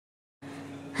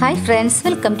Hi friends,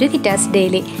 welcome to kittas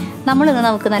daily. നമ്മൾ ഇന്ന്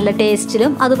നമുക്ക് നല്ല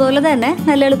ടേസ്റ്റിലും അതുപോലെ തന്നെ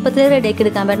നല്ല എളുപ്പത്തിൽ റെഡിയാക്കി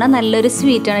എടുക്കാൻ പറ്റുന്ന നല്ലൊരു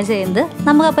സ്വീറ്റ് ആണ് ചെയ്യുന്നത്.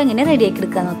 നമുക്ക് അപ്പോൾ എങ്ങനെ റെഡിയാക്കി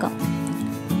എടുക്കാൻ നോക്കാം.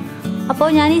 അപ്പോൾ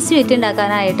ഞാൻ ഈ സ്വീറ്റ്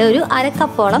ഉണ്ടാക്കാനായിട്ട് ഒരു 1/2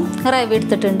 കപ്പോളം റവ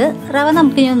എടുത്തിട്ടുണ്ട്. റവ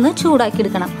നമുക്ക് ഇനി ഒന്ന് ചൂടാക്കി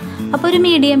എടുക്കണം. അപ്പോൾ ഒരു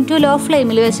മീഡിയം ടു ലോ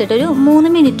ഫ്ലെയിമിൽ വെച്ചിട്ട് ഒരു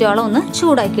 3 മിനിറ്റോളം ഒന്ന്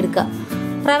ചൂടാക്കി എടുക്കുക.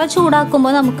 റവ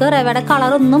ചൂടാക്കുമ്പോൾ നമുക്ക് റവയുടെ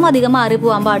കളറൊന്നും അധികം മാറി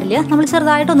പോകാൻ പാടില്ല. നമ്മൾ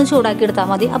ചെറുതായിട്ടൊന്ന് ചൂടാക്കി എടുത്താൽ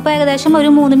മതി. അപ്പോൾ ഏകദേശം ഒരു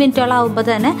 3 മിനിറ്റോളം ആകുമ്പോൾ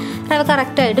തന്നെ റവ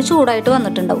കറക്റ്റായിട്ട് ചൂടായിട്ട്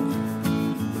വന്നിട്ടുണ്ടാവും.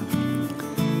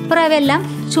 അപ്പോൾ റവ എല്ലാം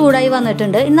ചൂടായി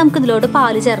വന്നിട്ടുണ്ട്. ഇനി നമുക്ക് ഇതിലോട്ട്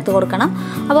പാല് ചേർത്ത് കൊടുക്കണം.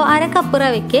 അപ്പോൾ 1/2 കപ്പ്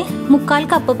റവയ്ക്ക് 1/4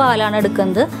 കപ്പ് പാലാണ്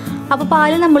എടുക്കുന്നത്. അപ്പോൾ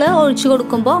പാല് നമ്മൾ ഒഴിച്ചു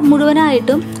കൊടുക്കുമ്പോൾ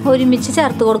മുഴുവനായിട്ടും ഒരുമിച്ച്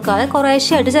ചേർത്ത് കൊടുക്കാതെ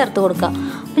കുറേശ്ശെയായിട്ട് ചേർത്ത് കൊടുക്കുക.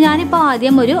 അപ്പോൾ ഞാനിപ്പോൾ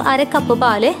ആദ്യം ഒരു 1/2 കപ്പ്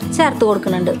പാല് ചേർത്ത്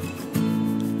കൊടുക്കുന്നുണ്ട്.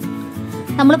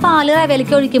 നമ്മൾ പാല്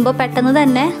റവയിലേക്ക് ഒഴിക്കുമ്പോൾ പെട്ടെന്ന്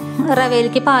തന്നെ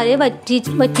റവയിലേക്ക് പാല്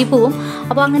വറ്റി പോവും.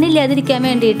 അപ്പോൾ അങ്ങനെ ഇല്ലാതിരിക്കാൻ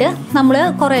വേണ്ടിയിട്ട് നമ്മൾ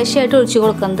കുറേശ്ശെയായിട്ട് ഒഴിച്ചു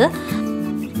കൊടുക്കുന്നത്.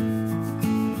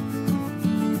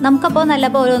 നമുക്കപ്പോൾ നല്ല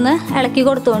പോലെ ഒന്ന് ഇളക്കി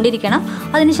കൊടുത്തുകൊണ്ടിരിക്കണം.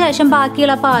 അതിനുശേഷം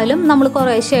ബാക്കിയുള്ള പാലും നമ്മൾ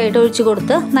കുറേശ്ശെയായിട്ട് ഒഴിച്ചു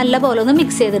കൊടുത്ത് നല്ല പോലെ ഒന്ന്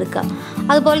മിക്സ് ചെയ്തെടുക്കുക.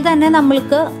 അതുപോലെ തന്നെ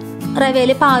നമ്മൾക്ക്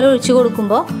റവയിൽ പാൽ ഒഴിച്ചു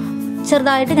കൊടുക്കുമ്പോൾ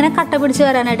ചെറുതായിട്ട് ഇങ്ങനെ കട്ട പിടിച്ച്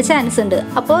വരാനായിട്ട് ചാൻസ് ഉണ്ട്.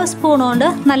 അപ്പോൾ സ്പൂൺ കൊണ്ട്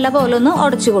നല്ല പോലെ ഒന്ന്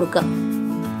ഉടച്ചു കൊടുക്കുക.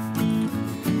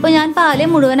 അപ്പോൾ ഞാൻ പാല്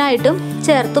മുഴുവനായിട്ടും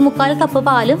ചേർത്തു. 1/4 കപ്പ്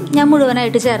പാലും ഞാൻ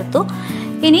മുഴുവനായിട്ട് ചേർത്തു.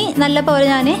 ഇനി നല്ല പോലെ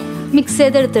ഞാൻ മിക്സ്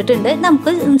ചെയ്തെടുത്തിട്ടുണ്ട്.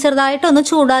 നമുക്ക് ചെറുതായിട്ടൊന്ന്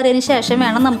ചൂടാറിയതിന് ശേഷം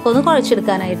വേണം നമുക്കൊന്ന്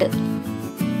കുഴച്ചെടുക്കാനായിട്ട്.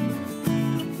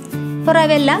 ഇപ്പോൾ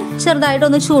റവയെല്ലാം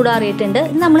ചെറുതായിട്ടൊന്ന് ചൂടാറിയിട്ടുണ്ട്.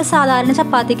 നമ്മൾ സാധാരണ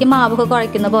ചപ്പാത്തിക്ക് മാവൊക്കെ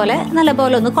കുഴയ്ക്കുന്ന പോലെ നല്ല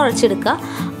പോലെ ഒന്ന് കുഴച്ചെടുക്കുക.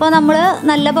 അപ്പോൾ നമ്മൾ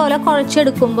നല്ല പോലെ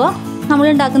കുഴച്ചെടുക്കുമ്പോൾ നമ്മൾ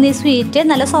ഉണ്ടാക്കുന്ന ഈ സ്വീറ്റ്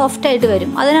നല്ല സോഫ്റ്റായിട്ട്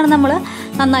വരും. അതിനാണ് നമ്മൾ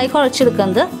നന്നായി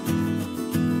കുഴച്ചെടുക്കുന്നത്.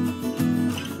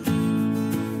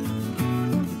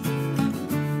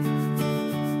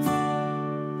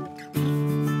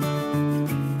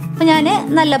 അപ്പോൾ ഞാൻ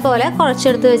നല്ല പോലെ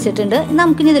കുഴച്ചെടുത്ത് വെച്ചിട്ടുണ്ട്.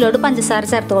 നമുക്കിനി ഇതിലോട്ട് പഞ്ചസാര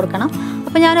ചേർത്ത് കൊടുക്കണം.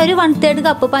 അപ്പോൾ ഞാനൊരു 1/3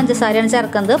 കപ്പ് പഞ്ചസാരയാണ്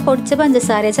ചേർക്കുന്നത്. പൊടിച്ച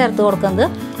പഞ്ചസാര ചേർത്ത് കൊടുക്കുന്നത്.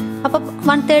 അപ്പോൾ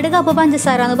 1/3 കപ്പ്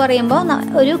പഞ്ചസാര എന്ന് പറയുമ്പോൾ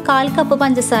ഒരു 1/4 കപ്പ്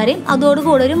പഞ്ചസാരയും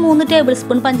അതോടുകൂടെ ഒരു 3 ടേബിൾ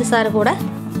സ്പൂൺ പഞ്ചസാര കൂടെ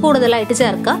കൂടുതലായിട്ട്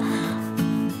ചേർക്കുക.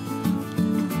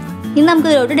 ഇനി നമുക്ക്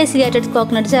ഇതിലോട്ട് ഡെസിക്കേറ്റഡ്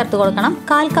കോക്കനട്ട് ചേർത്ത് കൊടുക്കണം.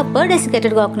 1/4 കപ്പ്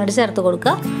ഡെസിക്കേറ്റഡ് കോക്കനട്ട് ചേർത്ത്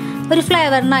കൊടുക്കുക. ഒരു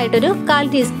ഫ്ലേവറിനായിട്ടൊരു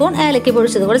 1/4 ടീസ്പൂൺ ഏലക്ക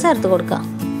പൊടിച്ചത് കൂടെ ചേർത്ത് കൊടുക്കുക.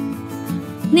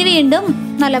 ഇനി വീണ്ടും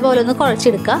നല്ലപോലെ ഒന്ന്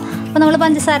കുഴച്ചെടുക്കുക. അപ്പോൾ നമ്മൾ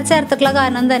പഞ്ചസാര ചേർത്തിട്ടുള്ള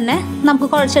കാരണം തന്നെ നമുക്ക്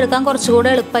കുഴച്ചെടുക്കാൻ കുറച്ചുകൂടെ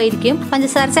എളുപ്പമായിരിക്കും.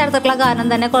 പഞ്ചസാര ചേർത്തിട്ടുള്ള കാരണം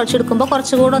തന്നെ കുഴച്ചെടുക്കുമ്പോൾ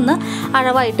കുറച്ചുകൂടെ ഒന്ന്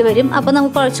അഴവായിട്ട് വരും. അപ്പോൾ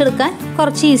നമുക്ക് കുഴച്ചെടുക്കാൻ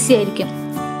കുറച്ച് ഈസി ആയിരിക്കും.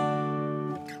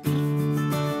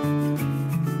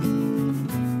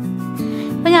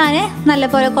 അപ്പോൾ ഞാൻ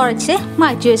നല്ലപോലെ കുഴച്ച്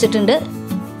മാറ്റി വെച്ചിട്ടുണ്ട്.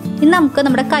 ഇനി നമുക്ക്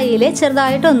നമ്മുടെ കയ്യിൽ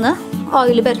ചെറുതായിട്ടൊന്ന്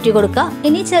ഓയിൽ പുരട്ടി കൊടുക്കുക.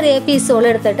 ഇനി ചെറിയ പീസുകൾ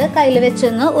എടുത്തിട്ട് കയ്യിൽ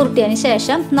വെച്ചൊന്ന് ഉരുട്ടിയതിന്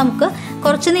ശേഷം നമുക്ക്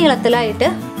കുറച്ച് നീളത്തിലായിട്ട്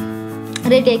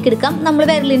റെഡിയാക്കി എടുക്കാം. നമ്മൾ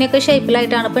വിരലിനൊക്കെ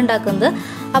ഷേപ്പിലായിട്ടാണ് ഇപ്പോൾ ഉണ്ടാക്കുന്നത്.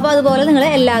 അപ്പോൾ അതുപോലെ നിങ്ങൾ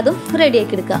എല്ലാതും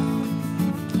റെഡിയാക്കി എടുക്കുക.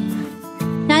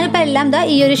 ഞാനിപ്പോൾ എല്ലാം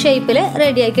ഈ ഒരു ഷേപ്പിൽ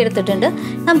റെഡിയാക്കി എടുത്തിട്ടുണ്ട്.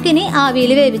 നമുക്കിനി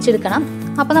ആവിയിൽ വേവിച്ചെടുക്കണം.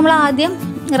 അപ്പോൾ നമ്മൾ ആദ്യം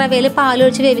റവയിൽ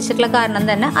പാലൊഴിച്ച് വേവിച്ചിട്ടുള്ള കാരണം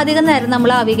തന്നെ അധികം നേരം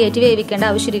നമ്മൾ ആവി കയറ്റി വേവിക്കേണ്ട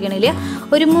ആവശ്യമിരിക്കണില്ല.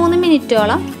 ഒരു 3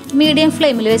 മിനിറ്റോളം മീഡിയം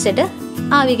ഫ്ലെയിമിൽ വെച്ചിട്ട്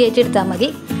ആവി കയറ്റി എടുത്താൽ മതി.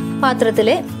 പാത്രത്തിൽ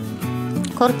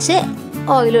കുറച്ച്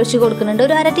ഓയിൽ ഒഴിച്ച് കൊടുക്കുന്നുണ്ട്.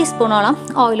 ഒരു 1/2 ടീസ്പൂണോളം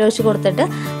ഓയിൽ ഒഴിച്ച് കൊടുത്തിട്ട്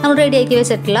നമ്മൾ റെഡിയാക്കി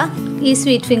വെച്ചിട്ടുള്ള ഈ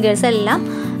സ്വീറ്റ് ഫിംഗേഴ്സ് എല്ലാം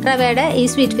റവയുടെ ഈ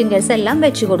സ്വീറ്റ് ഫിംഗേഴ്സ് എല്ലാം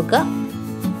വെച്ച് കൊടുക്കുക.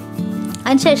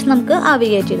 അതിനുശേഷം നമുക്ക് ആവി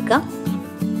കയറ്റിയെടുക്കാം.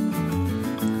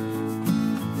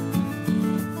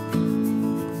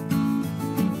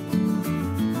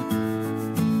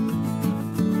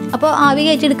 അപ്പോൾ ആവി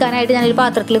കയറ്റിയെടുക്കാനായിട്ട് ഞാനൊരു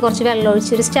പാത്രത്തിൽ കുറച്ച് വെള്ളം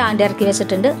ഒഴിച്ചൊരു സ്റ്റാൻഡ് ഇറക്കി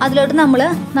വെച്ചിട്ടുണ്ട്. അതിലോട്ട്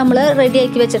നമ്മൾ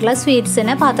റെഡിയാക്കി വെച്ചിട്ടുള്ള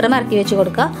സ്വീറ്റ്സിനെ പാത്രം ഇറക്കി വെച്ച്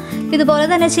കൊടുക്കുക. ഇതുപോലെ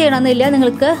തന്നെ ചെയ്യണമെന്നില്ല.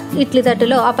 നിങ്ങൾക്ക് ഇഡ്ഡലി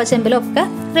തട്ടിലോ അപ്പച്ചെമ്പിലോ ഒക്കെ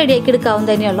റെഡിയാക്കി എടുക്കാവുന്ന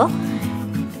തന്നെയുള്ളൂ.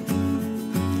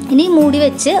 ഇനി മൂടി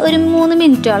വെച്ച് ഒരു 3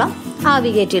 മിനിറ്റോളം ആവി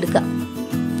കയറ്റിയെടുക്കുക.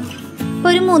 ഇപ്പോൾ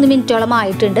ഒരു 3 മിനിറ്റോളം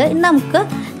ആയിട്ടുണ്ട്. ഇനി നമുക്ക്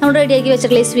നമ്മൾ റെഡിയാക്കി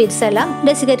വെച്ചിട്ടുള്ള ഈ സ്വീറ്റ്സ് എല്ലാം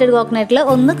ഡെസിക്കേറ്റഡ് കോക്കനട്ടിൽ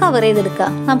ഒന്ന് കവർ ചെയ്തെടുക്കുക.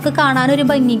 നമുക്ക് കാണാനൊരു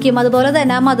ഭംഗിക്കും അതുപോലെ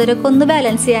തന്നെ ആ മധുരമൊക്കെ ഒന്ന്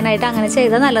ബാലൻസ് ചെയ്യാനായിട്ട് അങ്ങനെ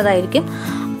ചെയ്താൽ നല്ലതായിരിക്കും.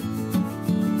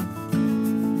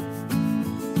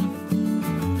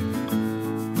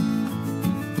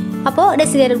 അപ്പോൾ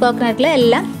ഡെസിക്കേറ്റഡ് കോക്കനട്ടിൽ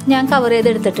എല്ലാം ഞാൻ കവർ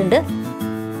ചെയ്തെടുത്തിട്ടുണ്ട്.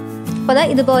 അപ്പോൾ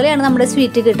ഇതുപോലെയാണ് നമ്മുടെ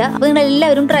സ്വീറ്റ് കിട്ടുക. അപ്പോൾ നിങ്ങൾ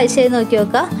എല്ലാവരും ട്രൈ ചെയ്ത് നോക്കി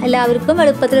നോക്കുക. എല്ലാവർക്കും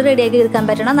എളുപ്പത്തിൽ റെഡിയാക്കി എടുക്കാൻ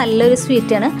പറ്റണ നല്ലൊരു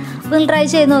സ്വീറ്റാണ്. അപ്പോൾ നിങ്ങൾ ട്രൈ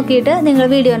ചെയ്ത് നോക്കിയിട്ട് നിങ്ങൾ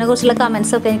വീഡിയോനെ കുറിച്ചുള്ള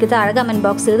കമൻസ് ഒക്കെ എനിക്ക് താഴെ കമൻറ്റ്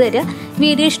ബോക്സിൽ തരിക.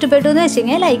 വീഡിയോ ഇഷ്ടപ്പെട്ടു എന്ന്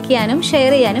വെച്ചെങ്കിൽ ലൈക്ക് ചെയ്യാനും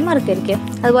ഷെയർ ചെയ്യാനും മറക്കരുത്.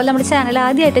 അതുപോലെ നമ്മുടെ ചാനൽ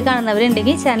ആദ്യമായിട്ട്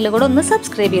കാണുന്നവരുണ്ടെങ്കിൽ ചാനൽ കൂടെ ഒന്ന്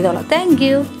സബ്സ്ക്രൈബ് ചെയ്തോളാം. താങ്ക്